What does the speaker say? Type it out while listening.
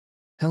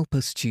Help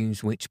us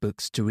choose which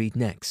books to read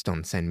next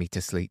on Send Me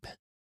to Sleep.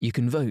 You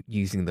can vote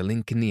using the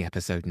link in the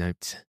episode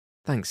notes.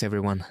 Thanks,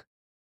 everyone.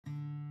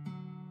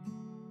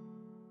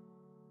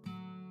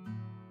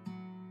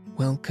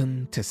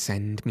 Welcome to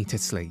Send Me to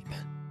Sleep,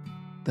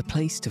 the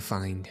place to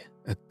find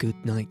a good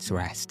night's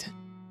rest.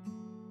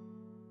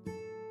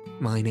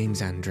 My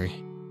name's Andrew,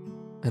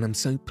 and I'm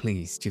so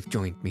pleased you've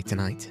joined me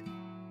tonight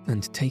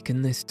and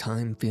taken this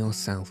time for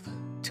yourself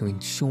to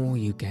ensure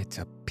you get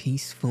a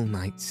peaceful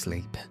night's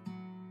sleep.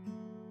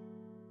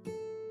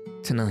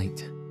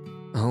 Tonight,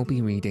 I'll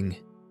be reading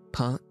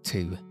Part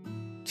 2,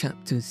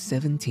 Chapters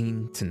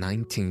 17 to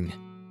 19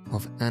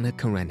 of Anna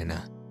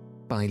Karenina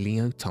by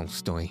Leo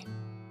Tolstoy.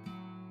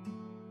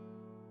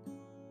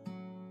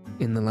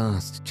 In the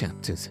last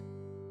chapters,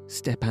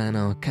 Stepan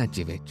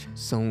Arkadyevitch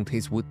sold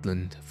his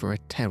woodland for a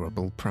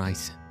terrible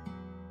price.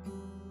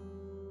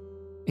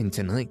 In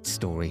tonight's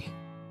story,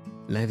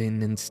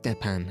 Levin and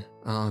Stepan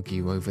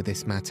argue over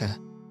this matter.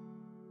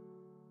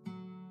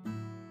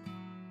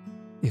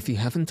 If you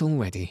haven't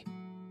already,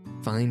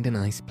 find a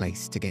nice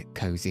place to get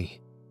cozy.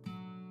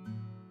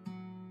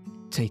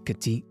 Take a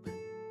deep,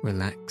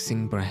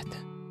 relaxing breath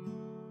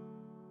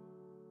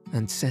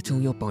and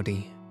settle your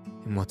body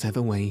in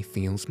whatever way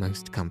feels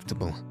most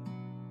comfortable.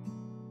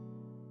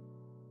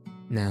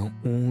 Now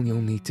all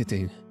you'll need to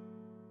do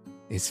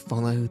is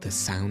follow the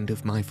sound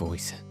of my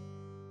voice.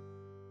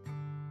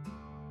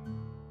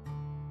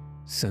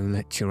 So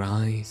let your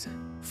eyes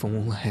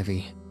fall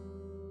heavy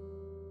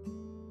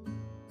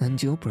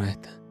and your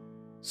breath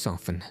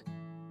soften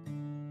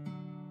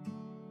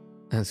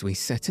as we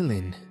settle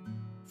in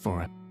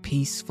for a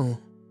peaceful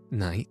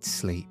night's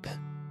sleep.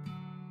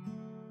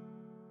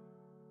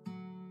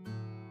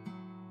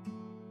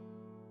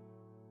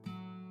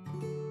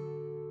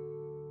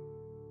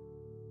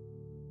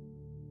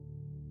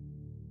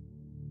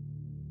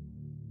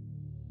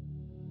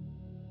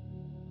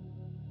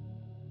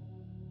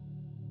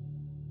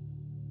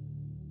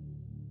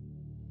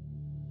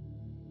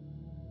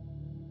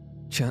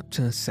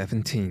 Chapter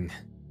 17.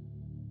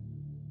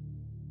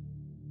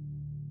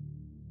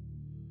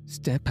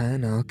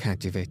 Stepan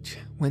Arkadyevitch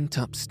went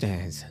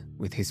upstairs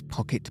with his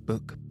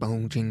pocketbook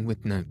bulging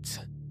with notes,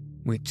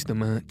 which the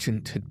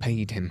merchant had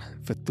paid him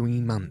for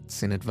 3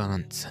 months in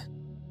advance.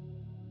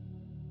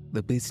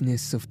 The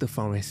business of the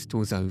forest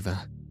was over,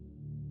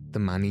 the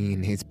money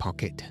in his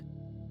pocket,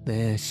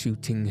 their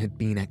shooting had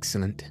been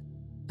excellent,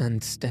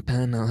 and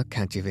Stepan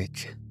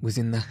Arkadyevitch was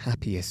in the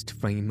happiest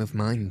frame of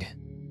mind,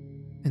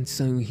 and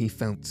so he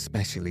felt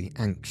specially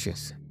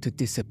anxious to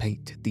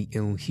dissipate the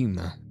ill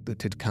humour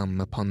that had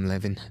come upon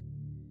Levin.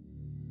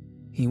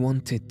 He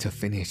wanted to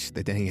finish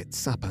the day at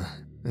supper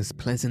as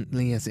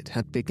pleasantly as it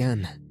had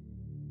begun.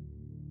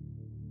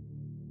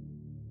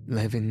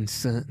 Levin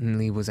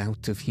certainly was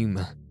out of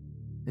humour,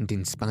 and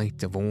in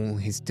spite of all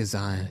his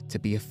desire to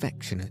be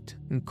affectionate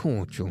and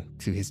cordial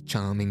to his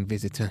charming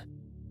visitor,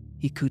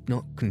 he could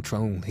not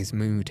control his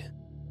mood.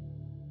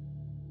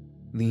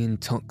 The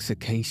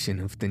intoxication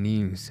of the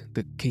news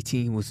that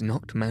Kitty was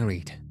not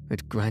married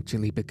had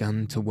gradually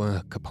begun to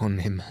work upon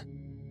him.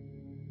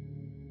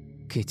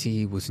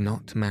 Kitty was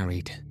not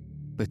married,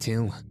 but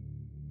ill,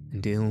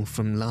 and ill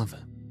from love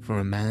for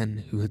a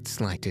man who had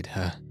slighted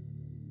her.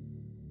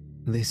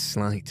 This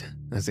slight,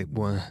 as it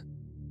were,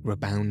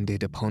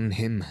 rebounded upon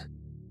him.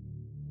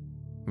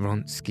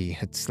 Vronsky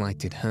had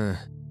slighted her,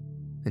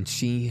 and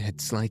she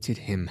had slighted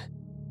him,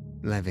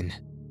 Levin.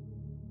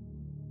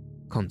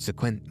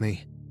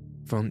 Consequently,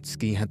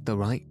 Vronsky had the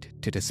right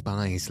to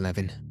despise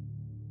Levin,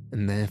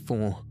 and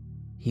therefore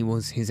he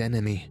was his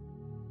enemy.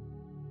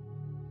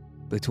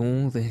 But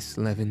all this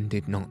Levin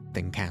did not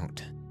think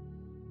out.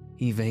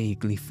 He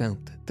vaguely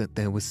felt that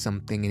there was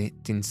something in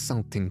it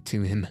insulting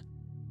to him,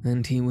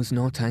 and he was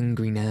not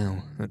angry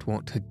now at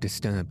what had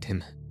disturbed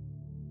him,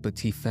 but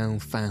he fell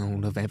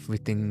foul of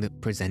everything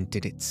that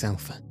presented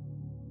itself.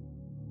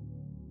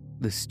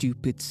 The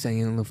stupid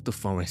sale of the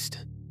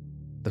forest,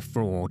 the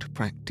fraud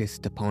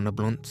practiced upon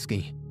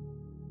Oblonsky,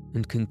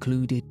 and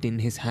concluded in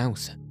his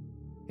house,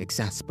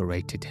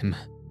 exasperated him.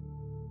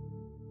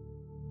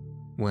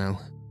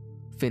 Well,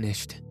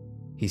 finished,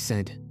 he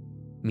said,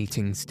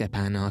 meeting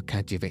Stepan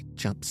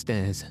Arkadyevitch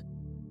upstairs.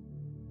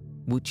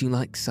 Would you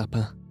like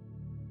supper?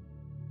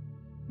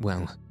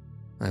 Well,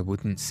 I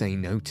wouldn't say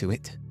no to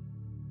it.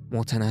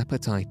 What an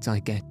appetite I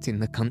get in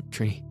the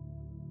country.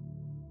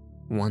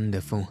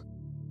 Wonderful.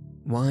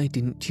 Why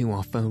didn't you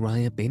offer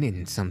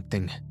Ryabinin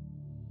something?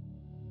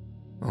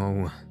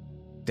 Oh,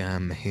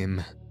 damn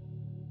him.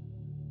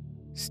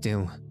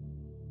 Still,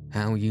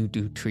 how you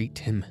do treat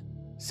him,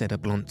 said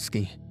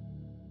Oblonsky.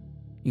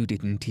 You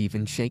didn't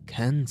even shake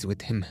hands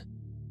with him.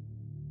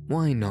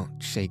 Why not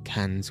shake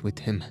hands with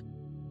him?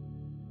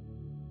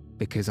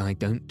 Because I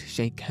don't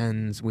shake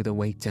hands with a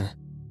waiter,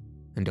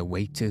 and a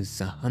waiter's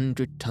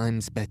 100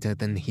 times better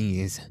than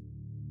he is.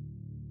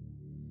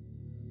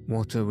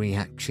 What a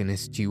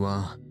reactionist you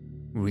are,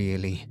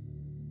 really.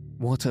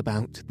 What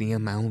about the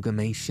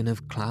amalgamation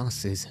of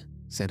classes,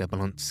 said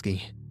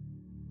Oblonsky.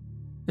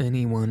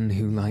 Anyone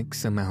who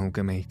likes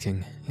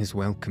amalgamating is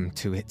welcome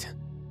to it,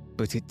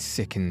 but it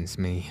sickens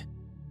me.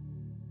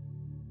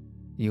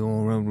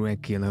 You're a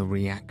regular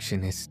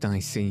reactionist, I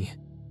see.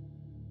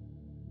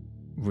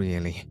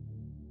 Really,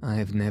 I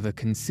have never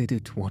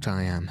considered what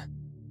I am.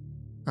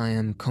 I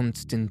am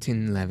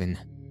Konstantin Levin,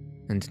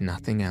 and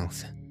nothing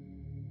else.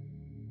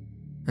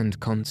 And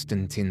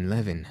Konstantin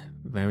Levin,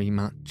 very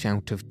much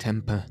out of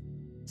temper,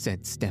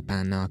 said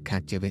Stepan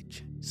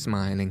Arkadyevitch,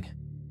 smiling.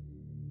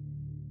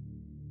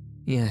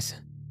 Yes,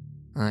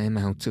 I am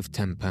out of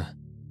temper.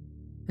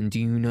 And do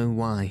you know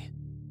why?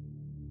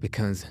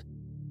 Because,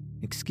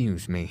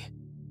 excuse me,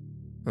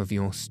 of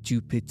your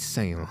stupid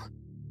sale.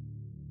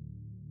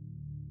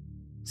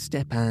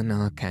 Stepan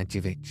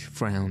Arkadyevitch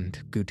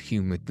frowned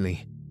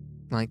good-humouredly,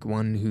 like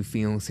one who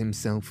feels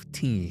himself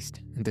teased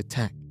and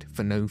attacked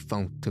for no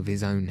fault of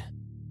his own.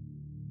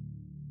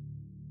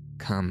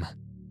 Come,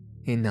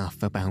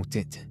 enough about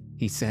it,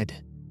 he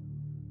said.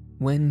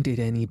 When did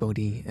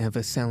anybody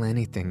ever sell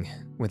anything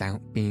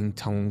without being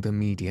told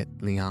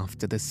immediately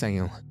after the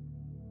sale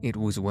it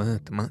was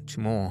worth much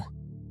more?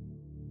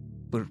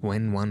 But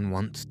when one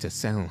wants to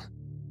sell,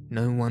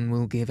 no one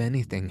will give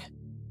anything.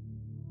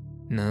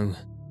 No,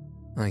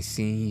 I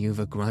see you've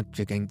a grudge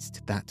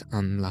against that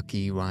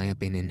unlucky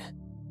Ryabinin.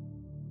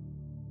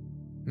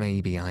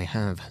 Maybe I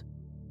have.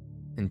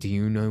 And do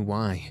you know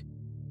why?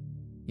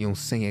 You'll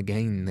say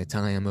again that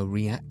I am a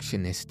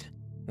reactionist,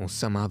 or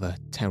some other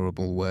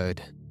terrible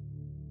word.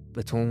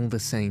 But all the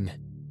same,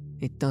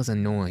 it does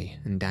annoy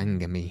and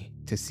anger me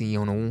to see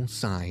on all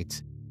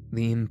sides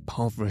the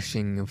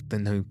impoverishing of the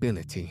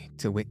nobility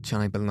to which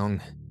I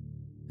belong,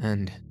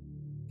 and,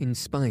 in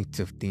spite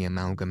of the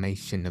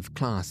amalgamation of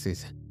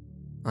classes,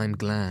 I'm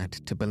glad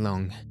to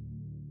belong.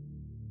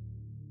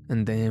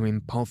 And their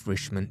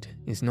impoverishment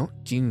is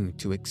not due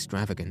to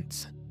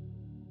extravagance.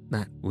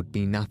 That would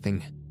be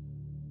nothing.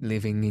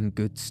 Living in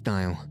good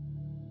style.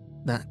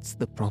 That's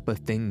the proper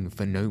thing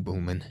for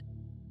noblemen.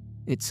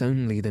 It's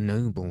only the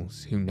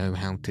nobles who know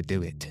how to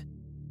do it.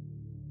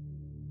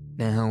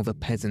 Now the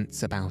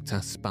peasants about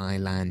us buy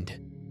land,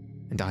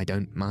 and I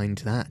don't mind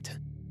that.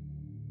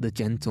 The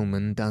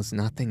gentleman does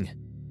nothing,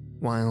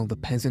 while the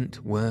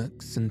peasant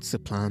works and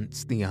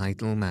supplants the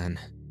idle man.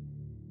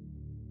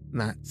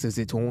 That's as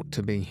it ought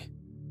to be,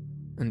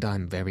 and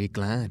I'm very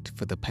glad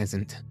for the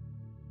peasant.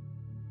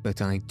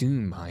 But I do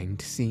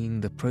mind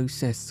seeing the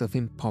process of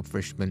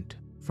impoverishment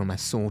from a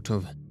sort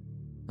of,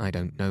 I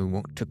don't know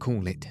what to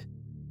call it,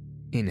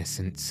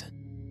 innocence.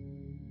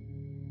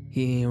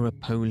 Here a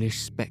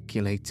Polish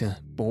speculator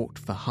bought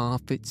for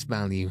half its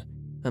value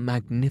a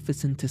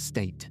magnificent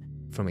estate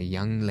from a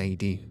young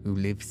lady who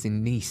lives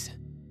in Nice.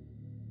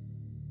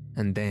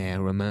 And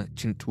there a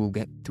merchant will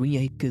get 3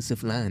 acres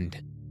of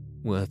land,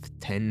 worth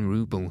 10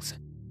 rubles,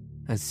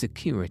 as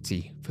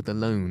security for the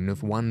loan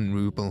of 1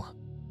 ruble.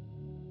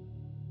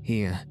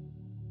 Here,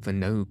 for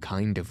no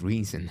kind of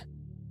reason,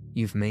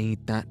 you've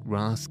made that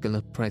rascal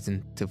a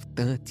present of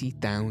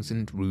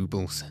 30,000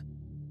 rubles.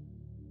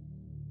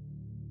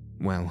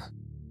 Well,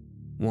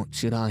 what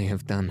should I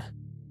have done?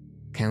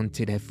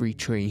 Counted every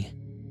tree?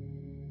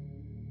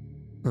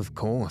 Of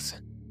course,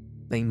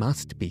 they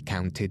must be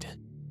counted.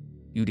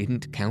 You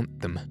didn't count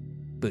them,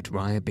 but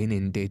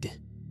Ryabinin did.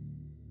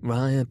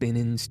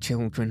 Ryabinin's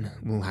children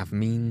will have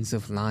means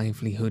of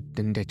livelihood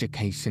and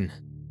education,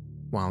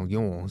 while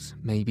yours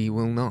maybe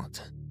will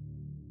not.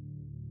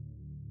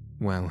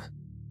 Well,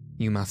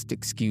 you must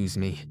excuse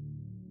me,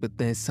 but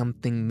there's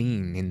something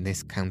mean in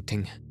this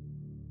counting.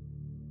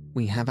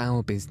 We have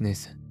our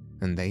business,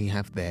 and they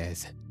have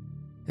theirs,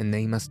 and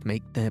they must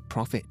make their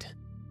profit.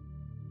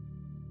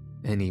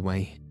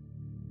 Anyway,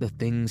 the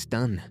thing's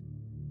done,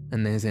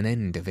 and there's an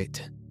end of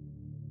it.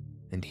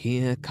 And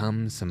here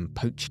come some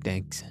poached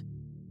eggs,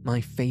 my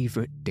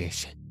favourite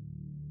dish,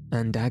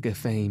 and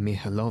Agafea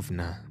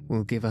Mikhailovna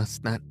will give us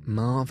that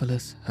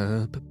marvellous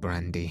herb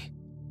brandy.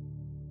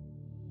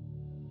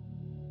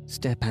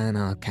 Stepan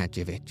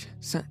Arkadyevitch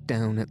sat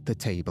down at the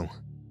table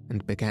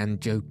and began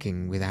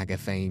joking with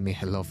Agafea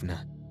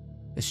Mikhailovna,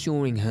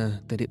 assuring her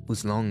that it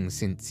was long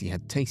since he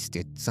had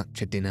tasted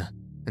such a dinner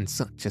and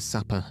such a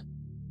supper.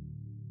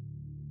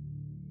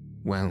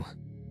 Well,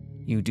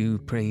 you do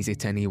praise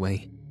it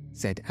anyway,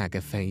 said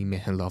Agafea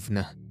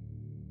Mikhailovna.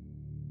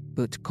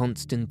 But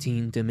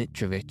Konstantin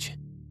Dmitrovitch,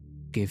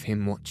 give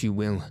him what you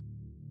will,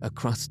 a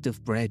crust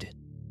of bread.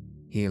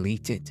 He'll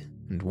eat it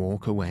and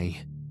walk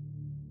away.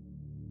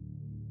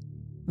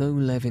 Though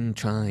Levin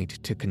tried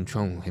to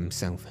control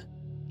himself,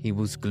 he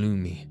was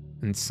gloomy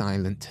and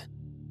silent.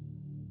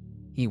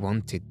 He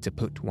wanted to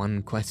put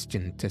one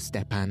question to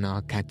Stepan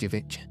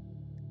Arkadyevitch,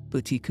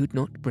 but he could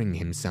not bring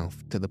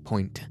himself to the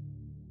point,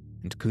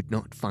 and could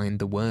not find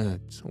the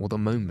words or the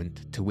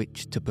moment to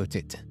which to put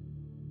it.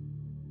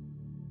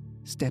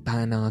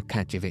 Stepan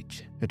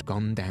Arkadyevitch had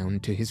gone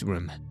down to his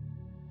room,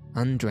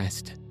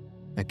 undressed,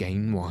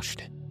 again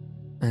washed,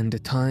 and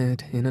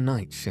attired in a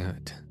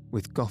nightshirt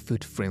with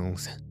goffered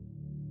frills.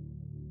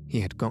 He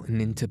had gotten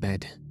into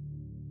bed,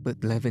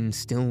 but Levin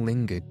still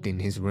lingered in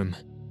his room,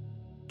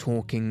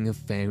 talking of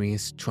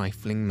various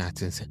trifling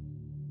matters,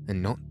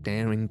 and not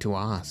daring to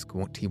ask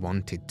what he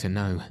wanted to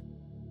know.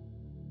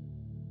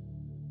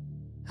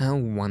 How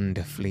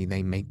wonderfully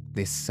they make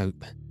this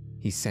soap,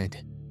 he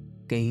said,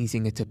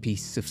 gazing at a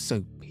piece of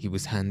soap he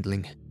was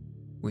handling,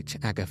 which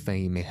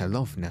Agafea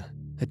Mihailovna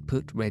had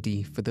put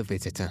ready for the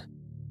visitor,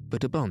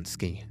 but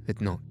Oblonsky had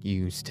not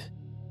used.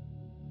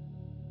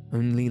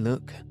 Only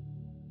look.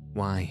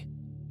 Why,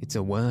 it's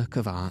a work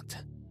of art.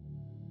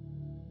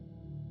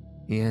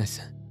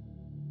 Yes,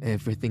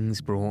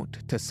 everything's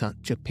brought to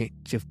such a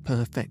pitch of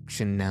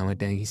perfection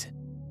nowadays,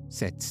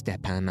 said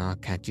Stepan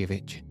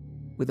Arkadyevitch,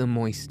 with a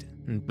moist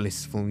and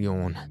blissful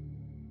yawn.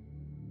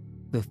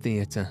 The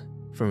theatre,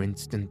 for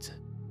instance,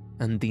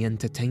 and the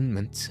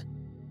entertainments.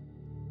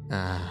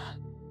 Ah,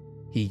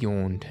 he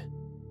yawned.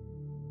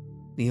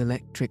 The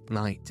electric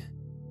light,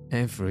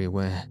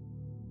 everywhere.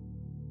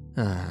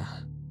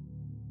 Ah.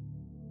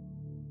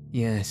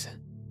 Yes,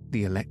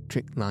 the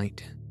electric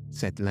light,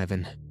 said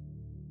Levin.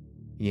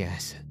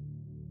 Yes.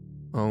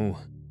 Oh,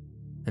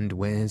 and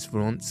where's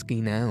Vronsky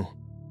now?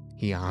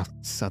 He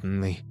asked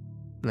suddenly,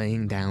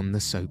 laying down the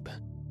soap.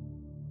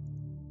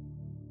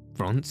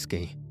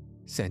 Vronsky,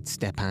 said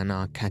Stepan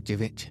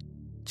Arkadyevitch,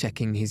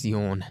 checking his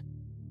yawn.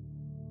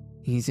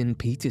 He's in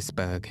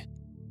Petersburg.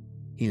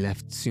 He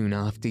left soon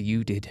after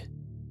you did,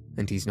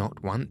 and he's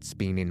not once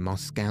been in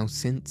Moscow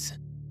since.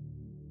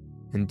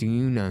 And do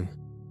you know,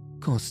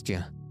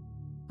 Kostya,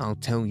 I'll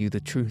tell you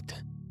the truth,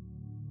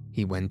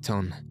 he went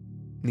on,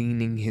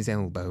 leaning his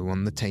elbow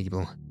on the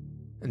table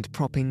and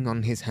propping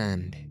on his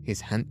hand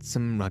his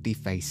handsome ruddy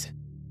face,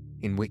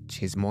 in which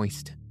his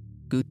moist,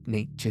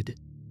 good-natured,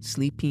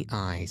 sleepy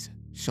eyes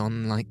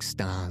shone like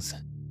stars.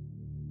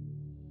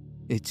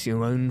 It's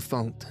your own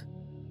fault.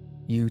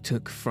 You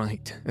took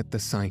fright at the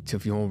sight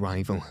of your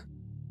rival.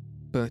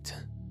 But,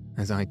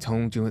 as I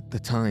told you at the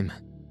time,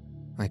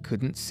 I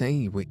couldn't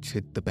say which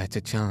had the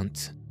better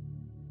chance.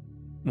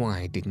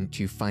 Why didn't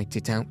you fight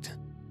it out?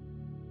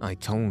 I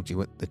told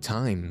you at the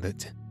time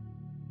that...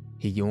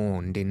 He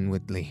yawned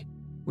inwardly,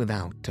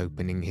 without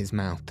opening his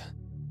mouth.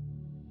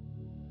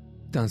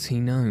 Does he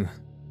know,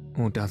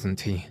 or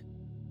doesn't he,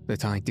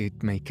 that I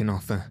did make an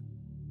offer?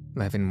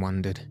 Levin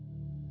wondered,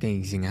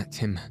 gazing at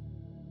him.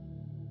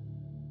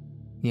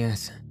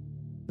 Yes,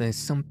 there's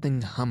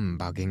something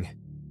humbugging,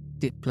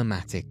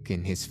 diplomatic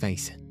in his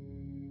face.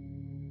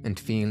 And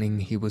feeling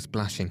he was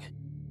blushing,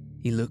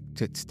 he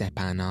looked at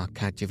Stepan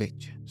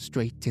Arkadyevitch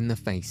straight in the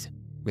face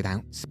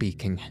without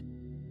speaking.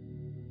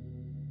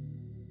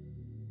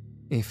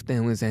 If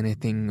there was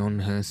anything on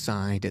her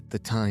side at the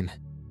time,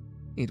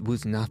 it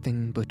was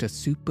nothing but a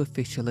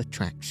superficial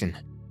attraction,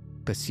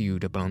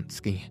 pursued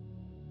Oblonsky.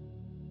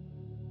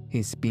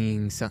 His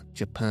being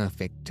such a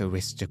perfect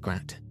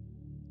aristocrat,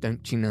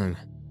 don't you know,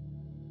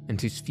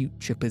 and his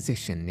future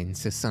position in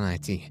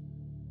society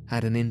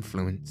had an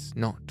influence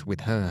not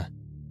with her,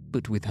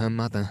 but with her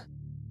mother.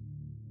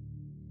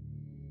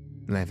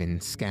 Levin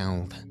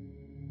scowled.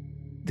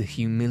 The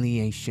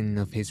humiliation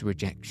of his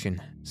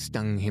rejection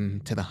stung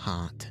him to the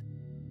heart,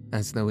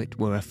 as though it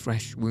were a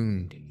fresh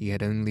wound he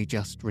had only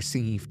just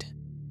received.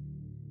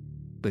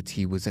 But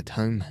he was at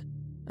home,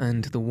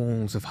 and the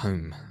walls of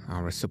home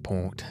are a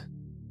support.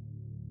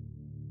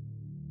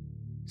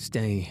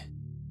 Stay,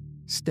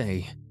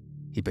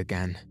 he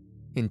began,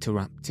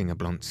 interrupting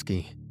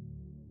Oblonsky.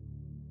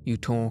 You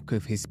talk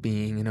of his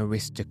being an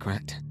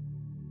aristocrat,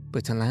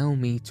 but allow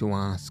me to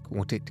ask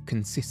what it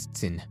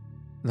consists in,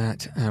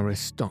 that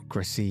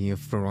aristocracy of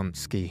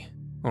Vronsky,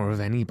 or of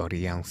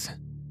anybody else,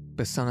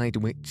 beside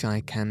which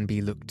I can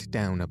be looked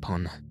down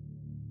upon.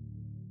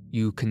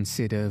 You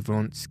consider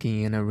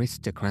Vronsky an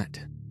aristocrat,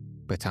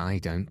 but I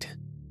don't.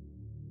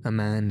 A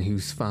man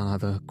whose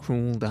father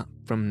crawled up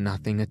from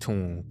nothing at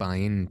all by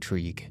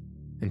intrigue,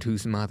 and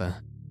whose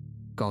mother,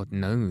 God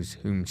knows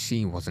whom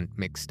she wasn't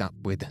mixed up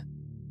with.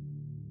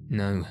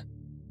 No,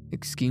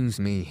 excuse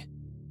me,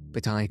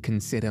 but I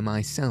consider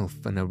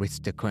myself an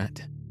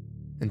aristocrat,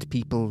 and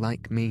people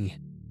like me,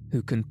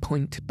 who can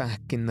point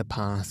back in the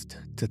past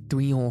to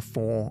 3 or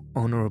 4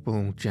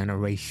 honourable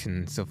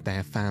generations of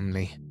their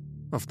family,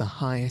 of the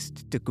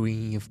highest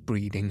degree of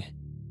breeding,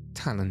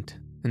 talent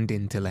and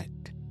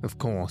intellect, of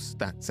course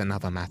that's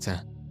another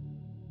matter,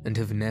 and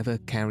have never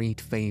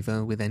carried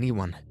favour with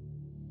anyone,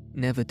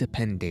 never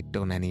depended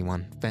on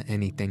anyone for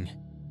anything,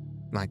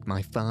 like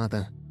my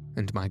father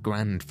and my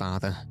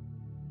grandfather.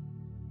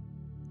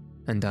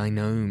 And I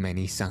know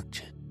many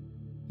such.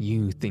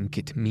 You think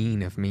it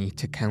mean of me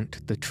to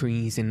count the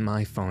trees in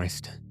my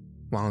forest,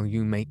 while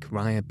you make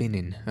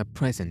Ryabinin a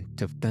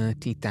present of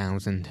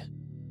 30,000.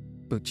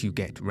 But you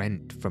get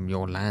rent from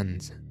your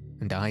lands,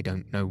 and I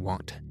don't know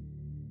what,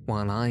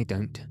 while I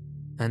don't,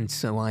 and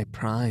so I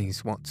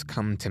prize what's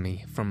come to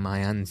me from my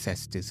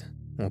ancestors,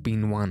 or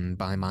been won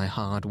by my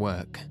hard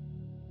work.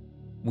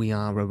 We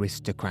are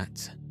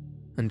aristocrats,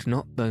 and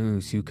not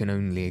those who can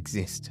only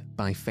exist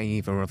by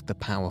favour of the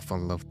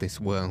powerful of this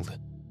world,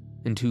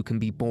 and who can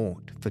be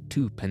bought for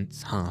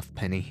 2p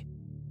halfpenny.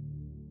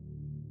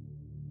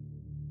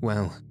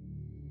 Well,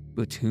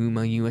 but whom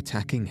are you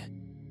attacking?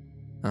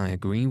 I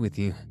agree with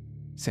you,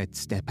 said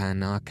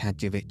Stepan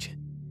Arkadyevitch,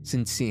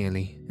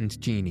 sincerely and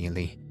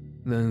genially,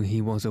 though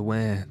he was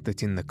aware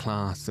that in the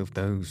class of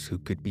those who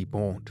could be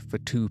bought for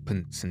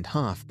twopence and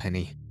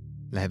halfpenny,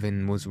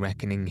 Levin was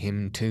reckoning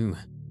him too.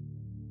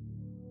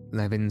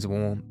 Levin's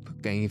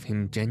warmth gave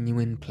him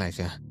genuine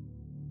pleasure.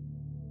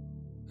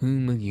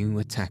 Whom are you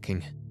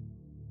attacking?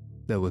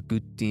 Though a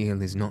good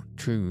deal is not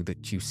true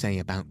that you say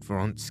about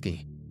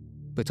Vronsky,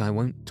 but I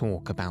won't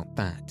talk about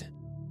that.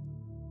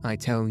 I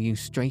tell you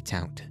straight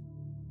out,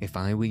 if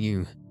I were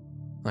you,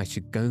 I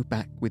should go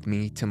back with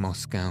me to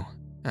Moscow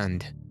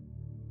and...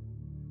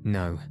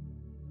 No,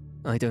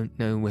 I don't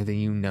know whether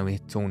you know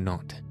it or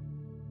not,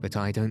 but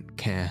I don't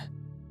care.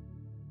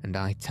 And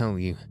I tell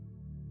you,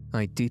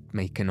 I did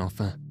make an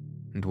offer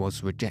and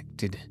was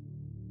rejected,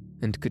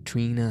 and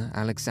Katerina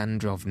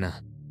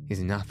Alexandrovna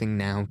is nothing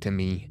now to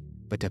me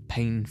but a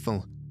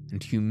painful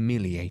and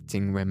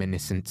humiliating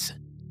reminiscence.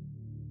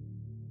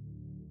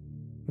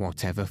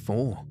 Whatever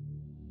for?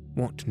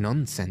 What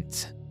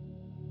nonsense!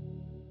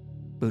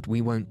 But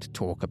we won't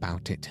talk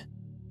about it.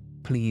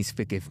 Please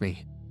forgive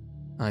me.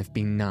 I've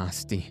been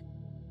nasty,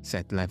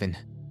 said Levin.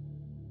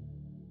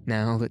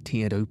 Now that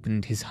he had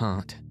opened his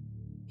heart,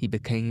 he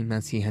became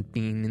as he had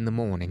been in the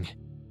morning.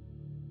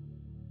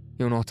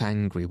 You're not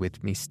angry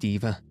with me,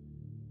 Stiva?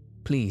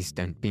 Please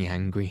don't be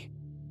angry,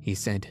 he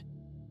said,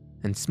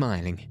 and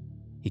smiling,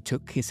 he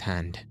took his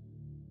hand.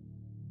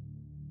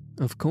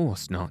 Of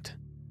course not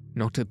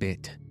a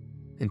bit,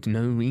 and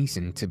no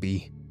reason to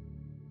be.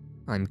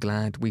 I'm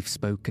glad we've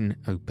spoken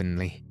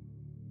openly.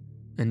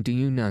 And do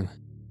you know,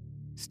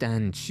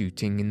 stand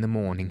shooting in the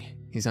morning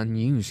is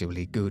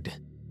unusually good.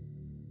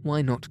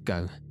 Why not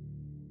go?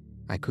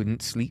 I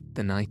couldn't sleep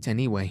the night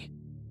anyway,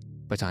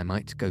 but I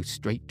might go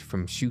straight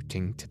from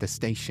shooting to the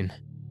station.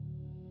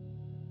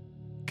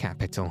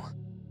 Capital.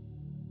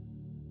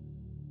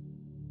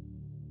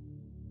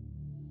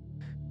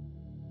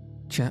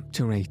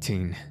 Chapter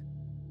 18.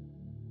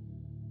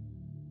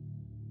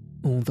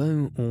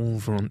 Although all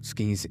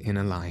Vronsky's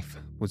inner life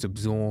was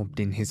absorbed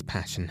in his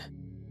passion,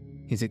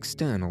 his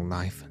external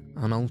life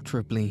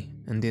unalterably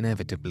and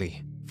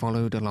inevitably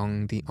followed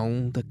along the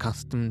old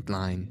accustomed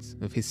lines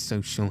of his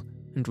social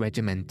and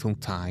regimental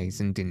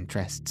ties and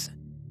interests.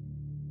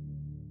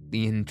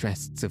 The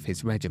interests of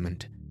his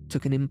regiment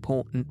took an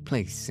important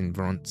place in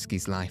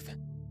Vronsky's life,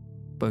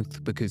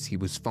 both because he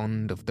was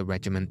fond of the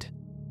regiment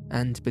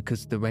and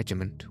because the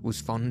regiment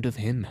was fond of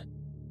him.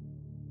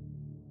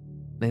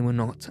 They were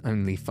not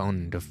only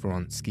fond of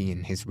Vronsky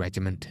in his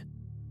regiment,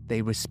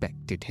 they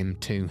respected him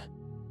too,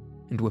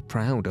 and were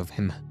proud of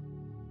him,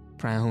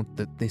 proud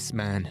that this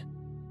man,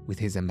 with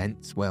his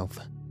immense wealth,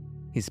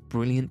 his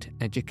brilliant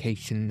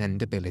education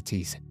and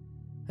abilities,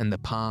 and the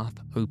path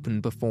open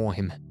before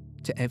him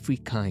to every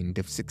kind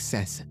of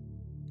success,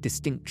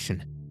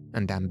 distinction,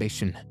 and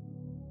ambition,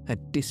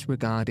 had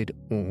disregarded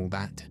all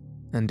that,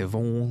 and of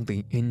all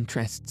the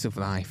interests of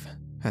life,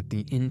 had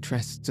the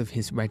interests of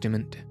his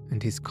regiment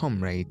and his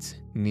comrades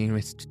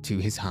nearest to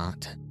his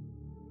heart.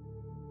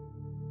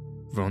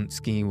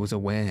 Vronsky was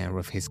aware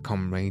of his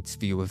comrades'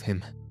 view of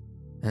him,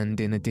 and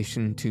in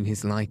addition to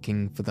his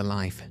liking for the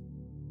life,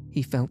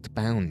 he felt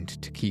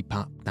bound to keep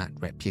up that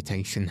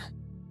reputation.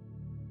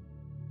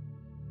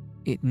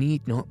 It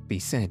need not be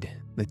said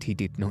that he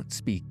did not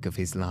speak of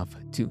his love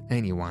to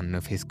any one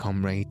of his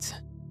comrades,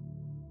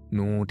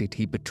 nor did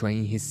he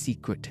betray his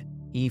secret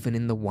even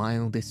in the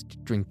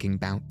wildest drinking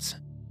bouts,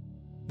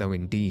 though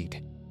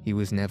indeed he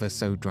was never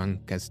so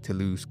drunk as to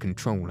lose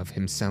control of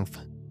himself.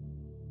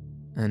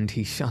 And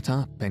he shut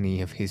up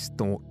any of his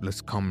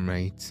thoughtless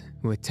comrades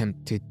who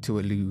attempted to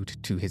allude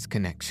to his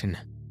connection.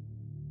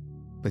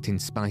 But in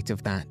spite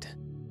of that,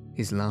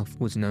 his love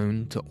was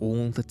known to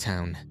all the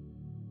town.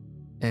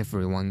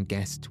 Everyone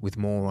guessed with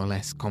more or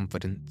less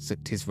confidence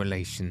at his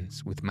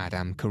relations with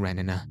Madame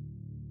Karenina.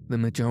 The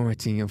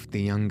majority of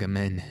the younger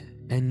men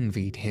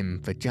envied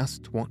him for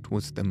just what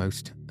was the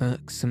most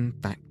irksome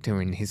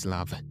factor in his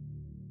love,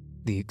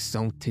 the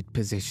exalted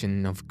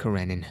position of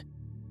Karenin,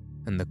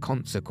 and the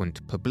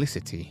consequent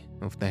publicity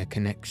of their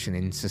connection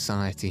in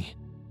society.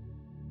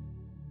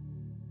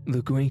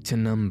 The greater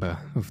number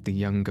of the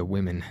younger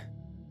women,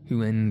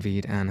 who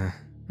envied Anna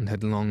and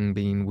had long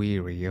been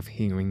weary of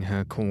hearing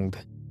her called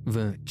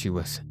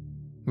virtuous,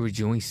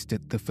 rejoiced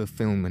at the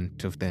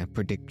fulfillment of their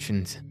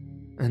predictions,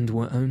 and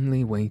were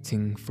only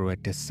waiting for a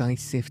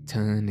decisive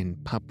turn in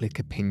public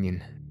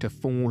opinion to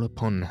fall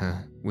upon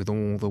her with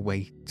all the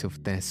weight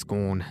of their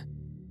scorn.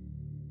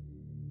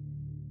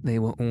 They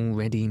were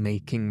already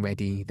making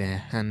ready their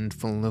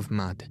handful of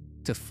mud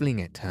to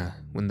fling at her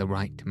when the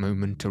right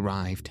moment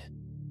arrived.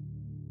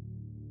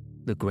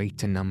 The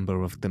greater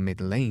number of the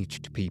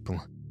middle-aged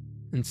people,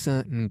 and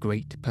certain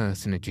great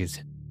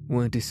personages,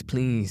 were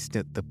displeased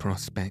at the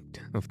prospect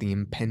of the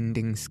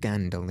impending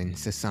scandal in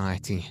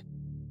society.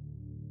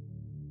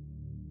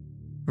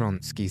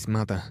 Vronsky's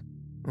mother,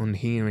 on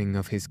hearing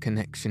of his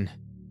connection,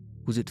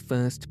 was at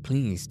first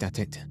pleased at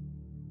it,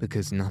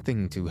 because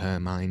nothing to her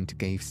mind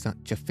gave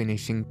such a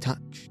finishing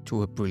touch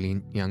to a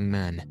brilliant young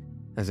man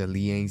as a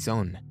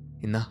liaison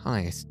in the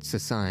highest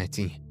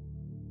society.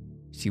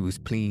 She was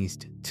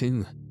pleased,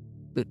 too,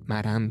 that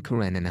Madame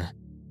Karenina,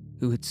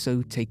 who had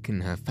so taken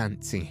her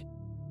fancy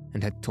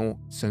and had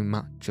talked so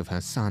much of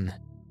her son,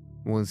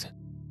 was,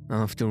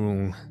 after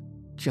all,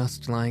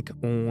 just like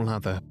all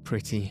other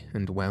pretty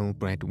and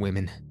well-bred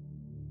women,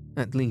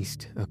 at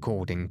least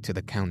according to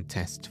the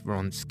Countess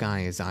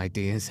Vronskaya's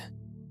ideas.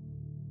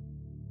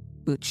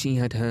 But she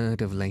had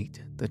heard of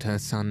late that her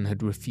son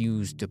had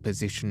refused a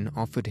position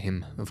offered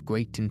him of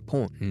great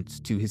importance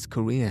to his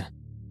career,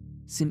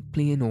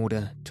 simply in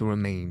order to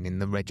remain in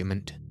the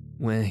regiment,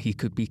 where he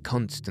could be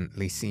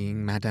constantly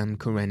seeing Madame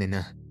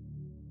Karenina.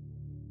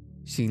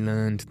 She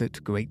learned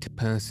that great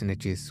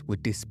personages were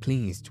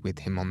displeased with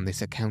him on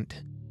this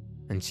account,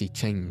 and she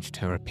changed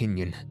her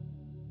opinion.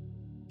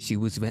 She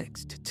was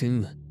vexed,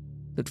 too,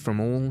 that from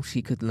all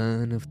she could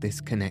learn of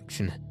this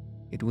connection,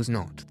 it was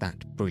not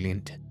that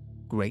brilliant,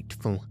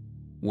 grateful,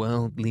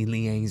 worldly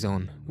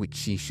liaison which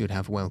she should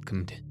have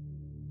welcomed,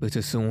 but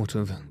a sort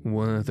of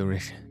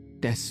Wertherish,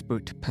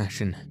 desperate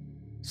passion,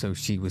 so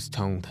she was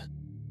told,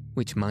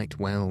 which might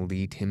well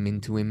lead him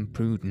into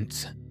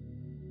imprudence.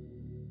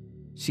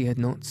 She had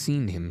not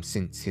seen him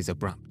since his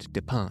abrupt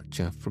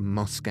departure from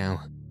Moscow,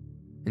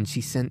 and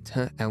she sent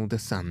her elder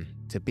son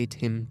to bid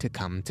him to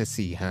come to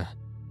see her.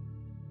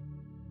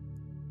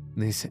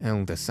 This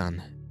elder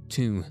son,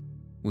 too,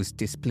 was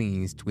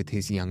displeased with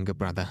his younger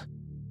brother.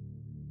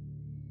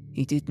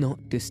 He did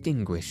not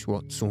distinguish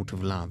what sort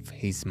of love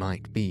his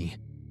might be,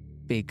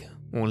 big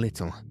or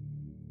little,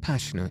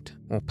 passionate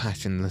or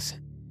passionless,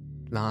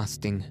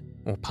 lasting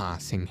or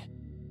passing.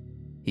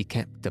 He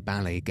kept a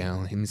ballet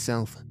girl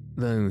himself,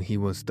 though he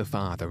was the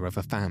father of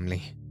a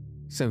family,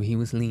 so he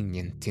was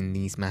lenient in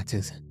these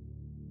matters.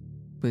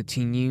 But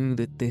he knew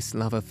that this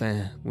love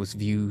affair was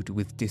viewed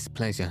with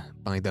displeasure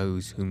by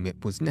those whom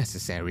it was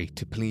necessary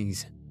to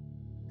please,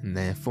 and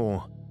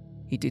therefore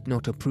he did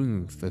not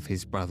approve of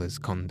his brother's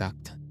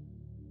conduct.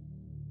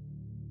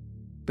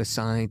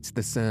 Besides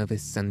the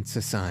service and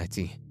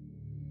society,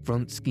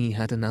 Vronsky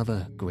had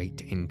another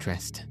great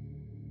interest: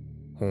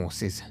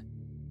 horses.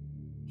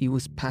 He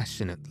was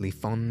passionately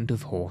fond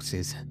of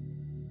horses.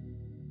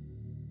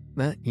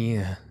 That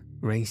year,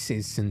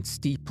 races and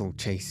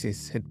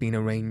steeplechases had been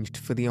arranged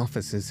for the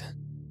officers.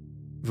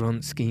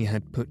 Vronsky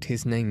had put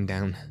his name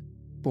down,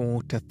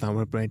 bought a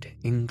thoroughbred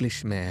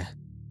English mare,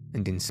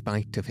 and in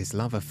spite of his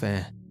love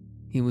affair,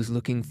 he was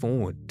looking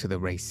forward to the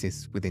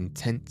races with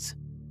intense,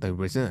 though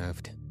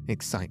reserved,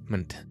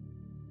 excitement.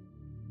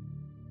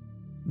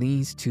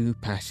 These two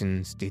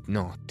passions did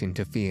not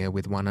interfere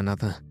with one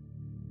another.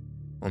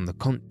 On the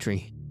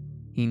contrary,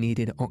 he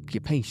needed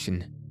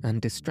occupation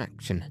and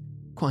distraction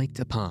quite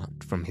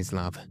apart from his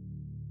love,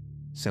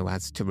 so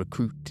as to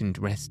recruit and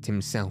rest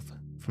himself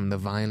from the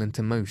violent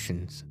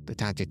emotions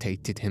that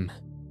agitated him.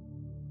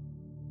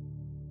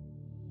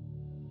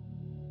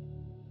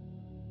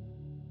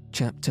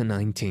 Chapter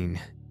 19.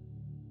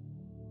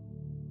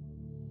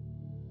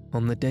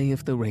 On the day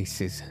of the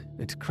races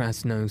at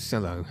Krasno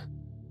Selo,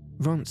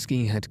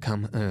 Vronsky had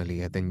come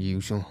earlier than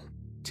usual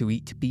to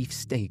eat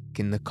beefsteak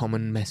in the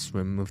common mess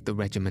room of the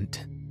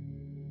regiment.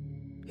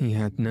 He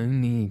had no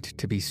need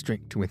to be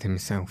strict with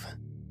himself,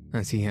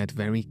 as he had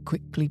very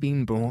quickly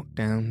been brought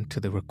down to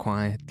the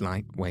required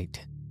light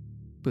weight,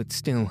 but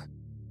still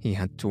he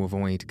had to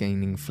avoid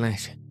gaining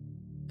flesh,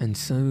 and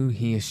so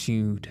he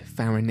eschewed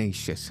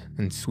farinaceous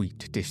and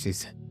sweet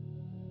dishes.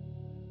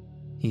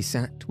 He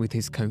sat with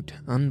his coat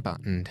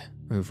unbuttoned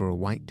over a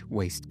white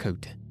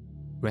waistcoat,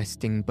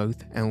 resting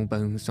both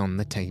elbows on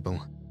the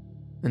table,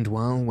 and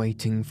while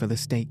waiting for the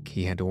steak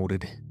he had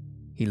ordered,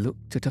 he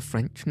looked at a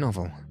French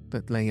novel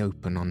that lay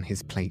open on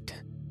his plate.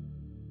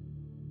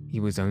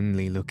 He was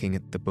only looking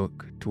at the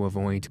book to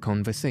avoid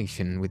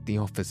conversation with the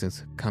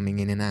officers coming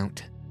in and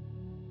out.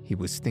 He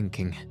was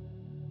thinking.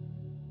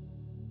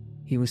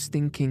 He was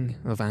thinking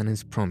of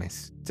Anna's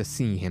promise to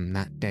see him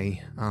that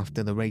day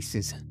after the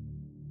races.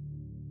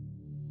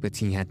 But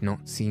he had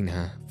not seen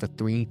her for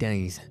 3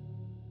 days,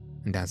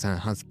 and as her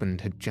husband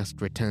had just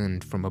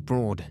returned from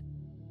abroad,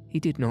 he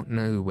did not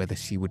know whether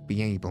she would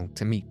be able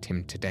to meet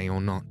him today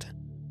or not,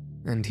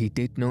 and he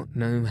did not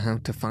know how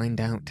to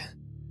find out.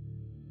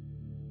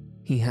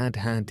 He had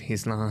had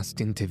his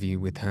last interview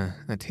with her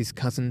at his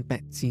cousin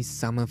Betsy's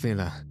summer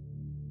villa.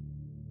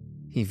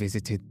 He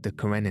visited the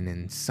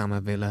Kareninins'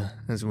 summer villa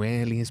as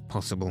rarely as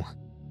possible.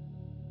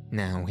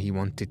 Now he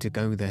wanted to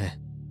go there,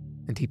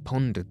 and he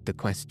pondered the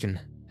question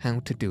how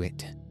to do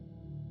it.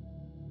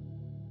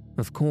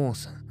 Of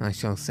course, I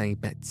shall say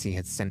Betsy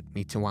has sent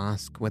me to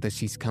ask whether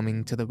she's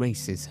coming to the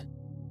races.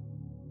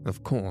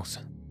 Of course,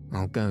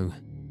 I'll go,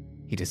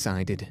 he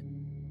decided,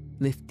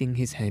 lifting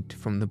his head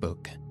from the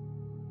book.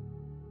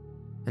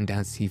 And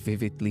as he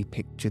vividly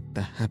pictured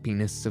the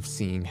happiness of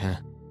seeing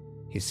her,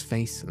 his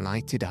face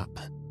lighted up.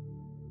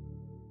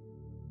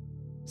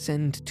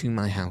 Send to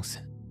my house,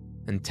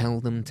 and tell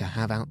them to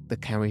have out the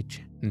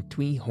carriage and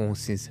 3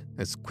 horses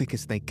as quick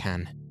as they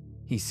can,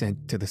 he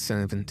said to the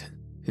servant,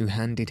 who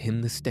handed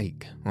him the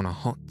steak on a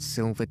hot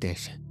silver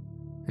dish,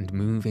 and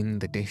moving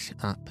the dish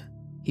up,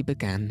 he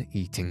began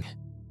eating.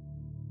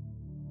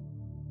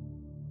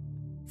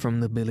 From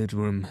the billiard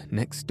room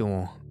next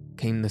door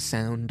came the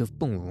sound of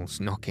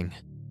balls knocking,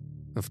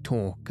 of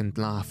talk and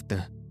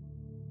laughter.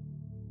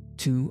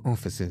 2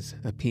 officers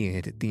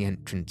appeared at the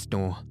entrance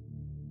door.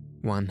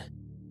 One,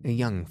 a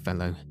young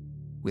fellow,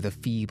 with a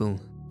feeble,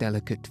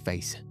 delicate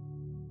face,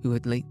 who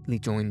had lately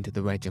joined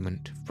the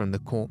regiment from the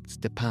Corps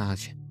de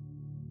Page.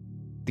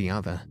 The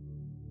other,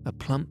 a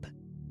plump,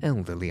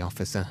 elderly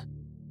officer,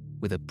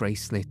 with a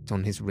bracelet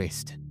on his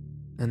wrist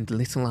and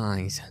little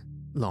eyes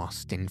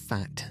lost in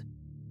fat.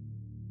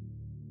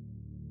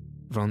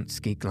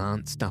 Vronsky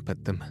glanced up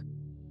at them,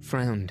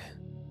 frowned,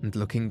 and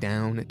looking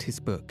down at his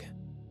book,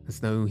 as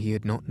though he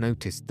had not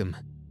noticed them,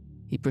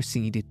 he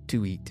proceeded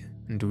to eat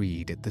and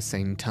read at the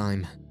same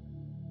time.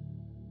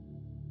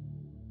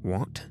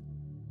 "What?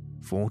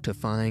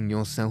 Fortifying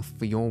yourself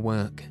for your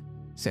work,"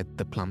 said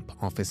the plump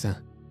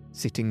officer,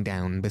 sitting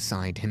down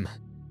beside him.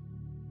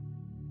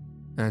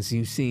 "As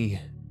you see,"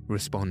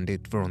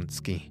 responded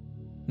Vronsky,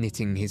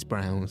 knitting his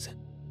brows,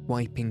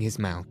 wiping his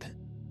mouth,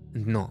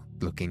 and not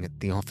looking at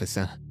the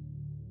officer.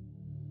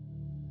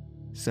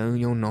 "So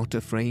you're not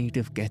afraid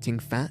of getting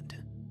fat?"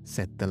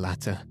 said the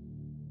latter,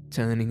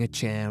 turning a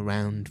chair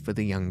round for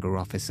the younger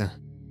officer.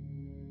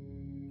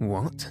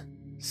 "What?"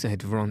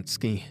 said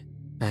Vronsky,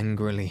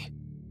 angrily,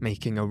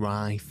 making a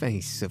wry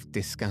face of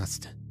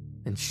disgust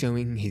and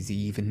showing his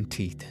even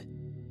teeth.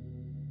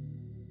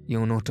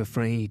 "You're not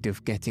afraid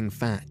of getting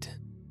fat?"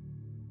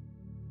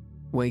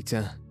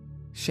 "Waiter,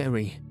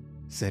 sherry,"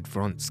 said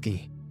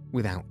Vronsky,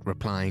 without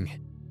replying,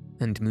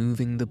 and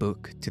moving the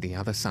book to the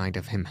other side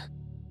of him,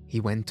 he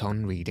went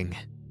on reading.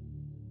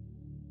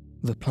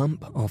 The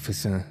plump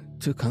officer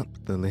took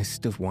up the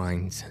list of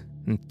wines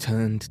and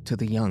turned to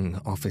the young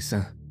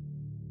officer.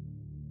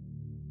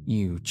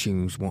 "You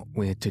choose what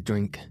we're to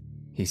drink,"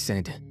 he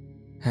said,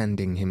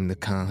 handing him the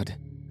card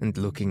and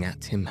looking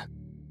at him.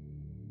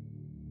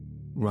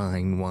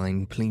 "Rhine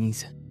wine,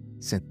 please,"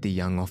 said the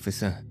young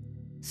officer,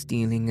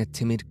 stealing a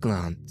timid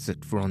glance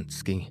at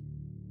Vronsky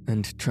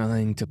and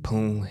trying to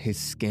pull his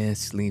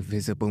scarcely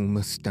visible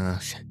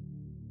moustache.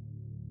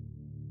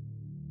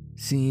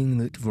 Seeing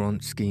that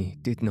Vronsky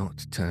did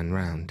not turn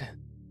round,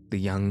 the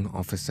young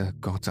officer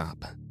got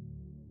up.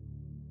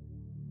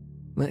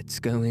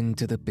 "Let's go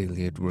into the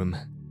billiard room,"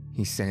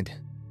 he said.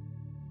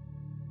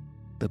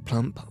 The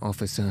plump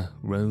officer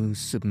rose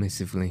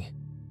submissively,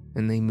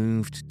 and they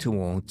moved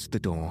towards the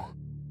door.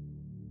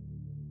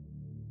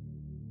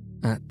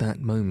 At that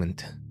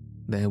moment,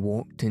 there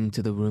walked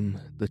into the room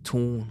the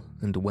tall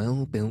and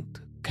well-built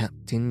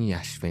Captain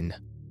Yashvin.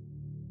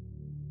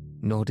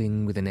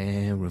 Nodding with an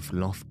air of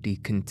lofty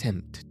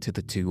contempt to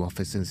the 2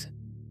 officers,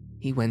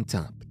 he went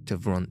up to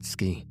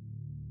Vronsky.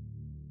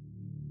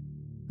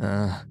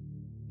 "Ah,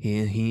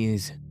 here he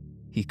is,"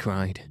 he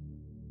cried,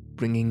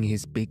 bringing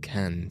his big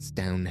hands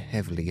down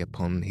heavily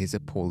upon his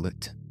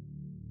epaulet.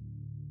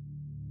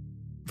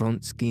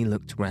 Vronsky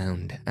looked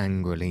round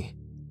angrily,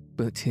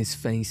 but his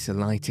face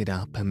lighted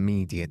up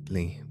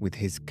immediately with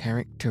his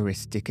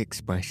characteristic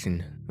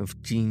expression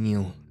of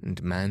genial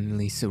and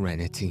manly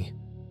serenity.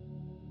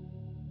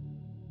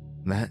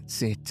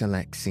 "That's it,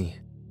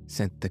 Alexei,"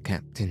 said the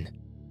captain,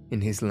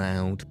 in his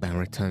loud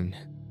baritone.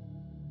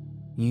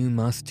 "You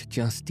must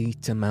just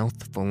eat a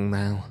mouthful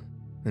now,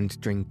 and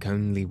drink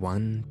only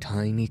 1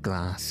 tiny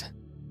glass."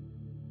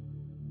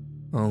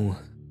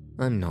 "Oh,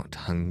 I'm not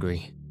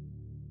hungry."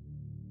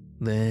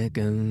 "There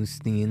goes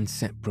the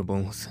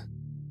inseparables,"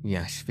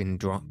 Yashvin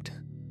dropped,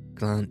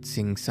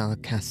 glancing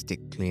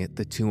sarcastically at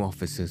the 2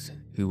 officers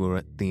who were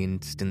at the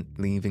instant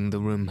leaving the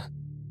room.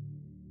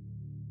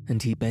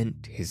 And he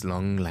bent his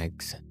long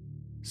legs,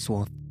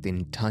 swathed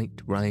in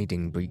tight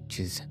riding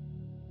breeches,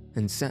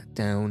 and sat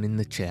down in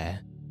the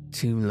chair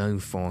too low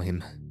for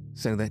him,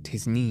 so that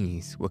his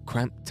knees were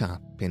cramped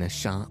up in a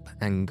sharp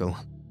angle.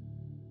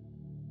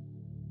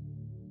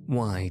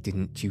 "Why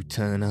didn't you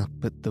turn up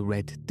at the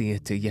Red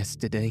Theatre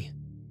yesterday?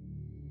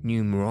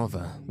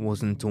 Numerova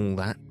wasn't all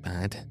that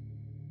bad.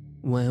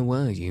 Where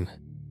were you?"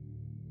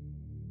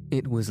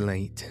 "It was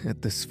late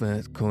at the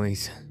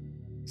Svertkois,"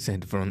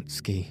 said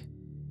Vronsky.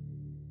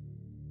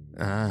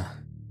 "Ah,"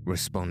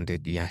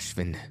 responded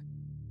Yashvin.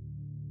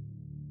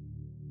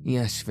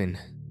 Yashvin,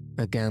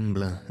 a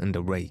gambler and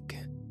a rake,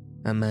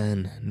 a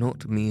man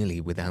not merely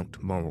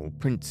without moral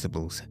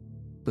principles,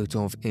 but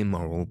of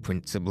immoral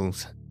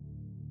principles.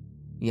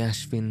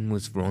 Yashvin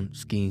was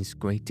Vronsky's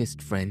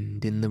greatest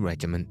friend in the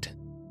regiment.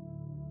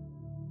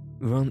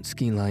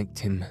 Vronsky liked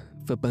him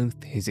for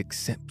both his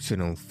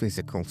exceptional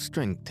physical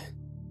strength,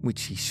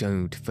 which he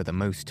showed for the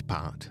most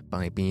part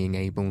by being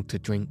able to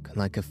drink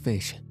like a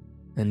fish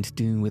and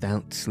do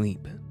without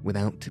sleep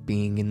without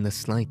being in the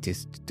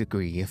slightest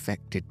degree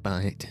affected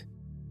by it,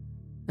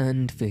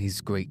 and for his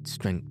great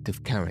strength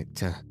of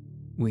character,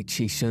 which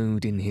he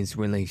showed in his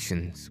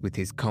relations with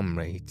his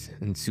comrades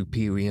and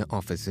superior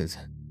officers,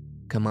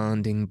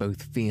 commanding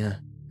both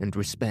fear and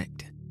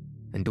respect,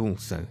 and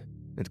also,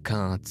 at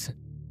cards,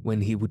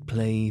 when he would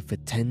play for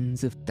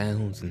tens of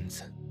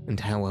thousands, and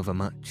however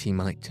much he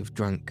might have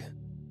drunk,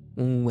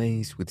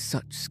 always with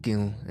such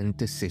skill and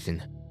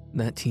decision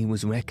that he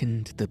was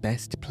reckoned the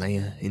best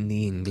player in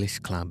the English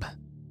club.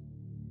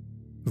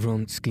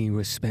 Vronsky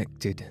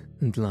respected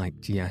and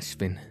liked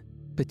Yashvin,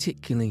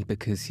 particularly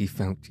because he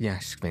felt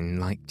Yashvin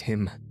liked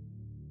him,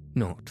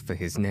 not for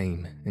his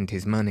name and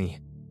his money,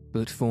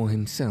 but for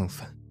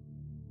himself.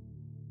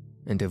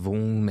 And of all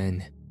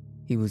men,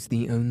 he was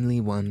the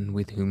only one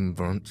with whom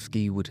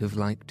Vronsky would have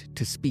liked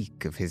to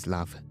speak of his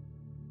love.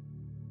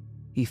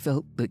 He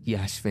felt that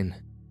Yashvin,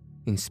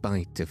 in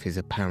spite of his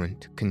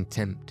apparent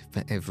contempt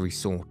for every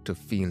sort of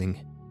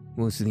feeling,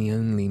 was the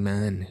only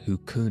man who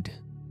could,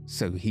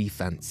 so he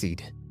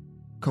fancied,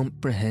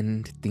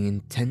 comprehend the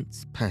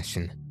intense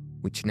passion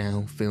which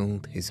now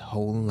filled his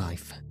whole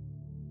life.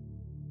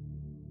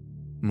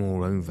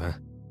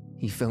 Moreover,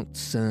 he felt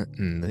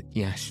certain that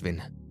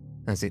Yashvin,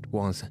 as it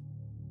was,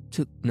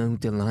 took no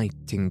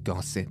delight in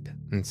gossip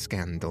and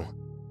scandal,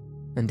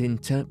 and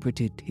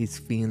interpreted his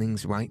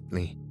feelings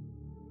rightly.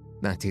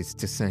 That is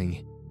to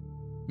say,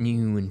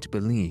 knew and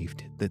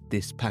believed that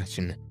this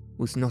passion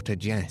was not a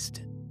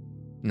jest,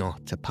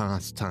 not a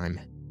pastime,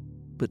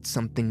 but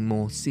something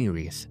more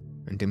serious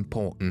and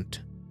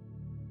important.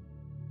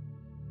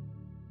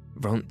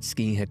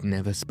 Vronsky had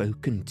never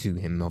spoken to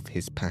him of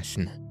his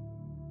passion,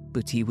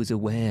 but he was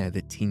aware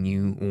that he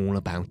knew all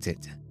about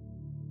it,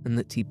 and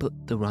that he put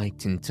the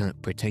right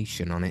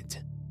interpretation on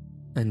it,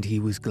 and he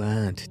was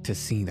glad to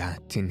see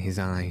that in his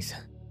eyes.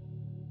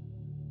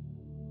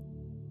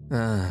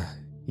 "Ah,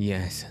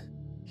 yes,"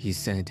 he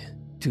said,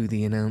 to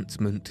the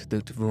announcement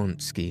that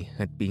Vronsky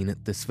had been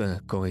at the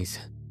Sverkoys,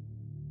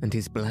 and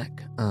his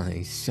black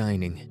eyes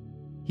shining,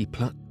 he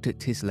plucked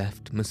at his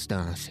left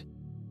moustache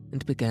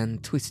and began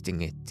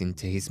twisting it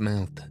into his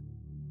mouth,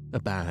 a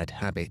bad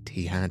habit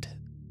he had.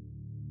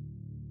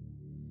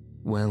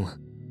 "Well,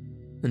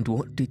 and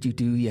what did you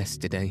do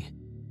yesterday?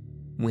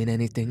 Win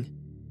anything?"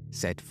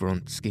 said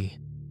Vronsky.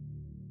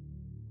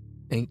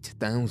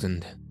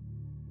 8,000,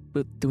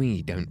 but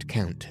 3 don't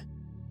count.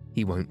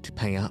 He won't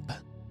pay up."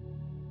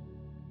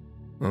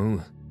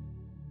 "Oh,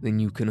 then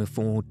you can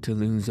afford to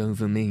lose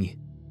over me,"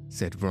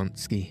 said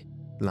Vronsky,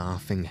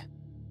 laughing.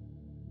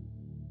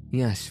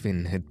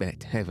 Yashvin had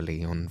bet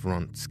heavily on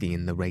Vronsky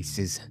in the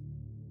races.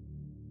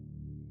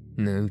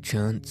 "No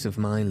chance of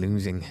my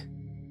losing.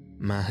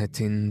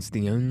 Mahatin's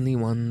the only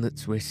one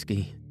that's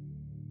risky."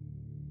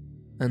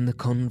 And the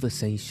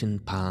conversation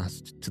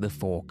passed to the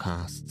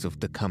forecasts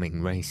of the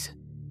coming race,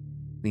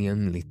 the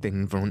only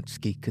thing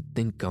Vronsky could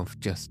think of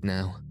just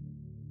now.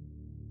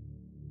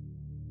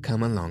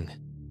 "Come along,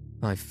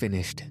 I've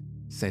finished,"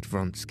 said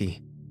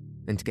Vronsky,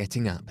 and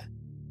getting up,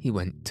 he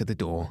went to the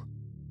door.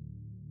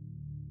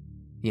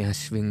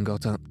 Yashvin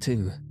got up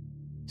too,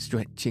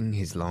 stretching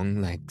his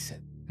long legs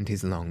and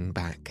his long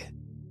back.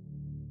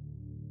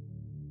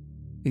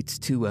 "It's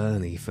too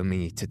early for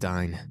me to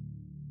dine,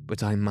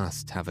 but I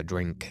must have a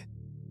drink.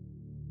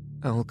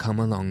 I'll come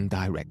along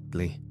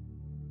directly.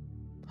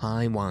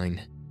 High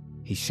wine,"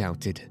 he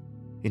shouted,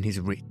 in his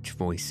rich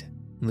voice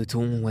that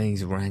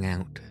always rang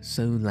out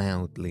so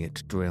loudly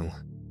at drill,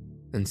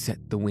 and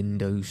set the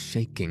windows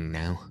shaking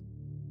now.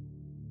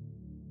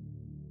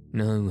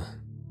 "No,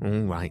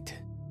 all right,"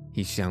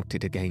 he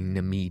shouted again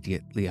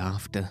immediately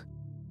after.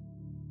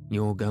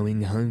 "You're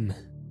going home,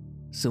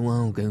 so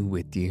I'll go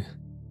with you."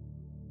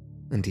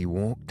 And he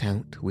walked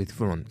out with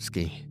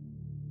Vronsky.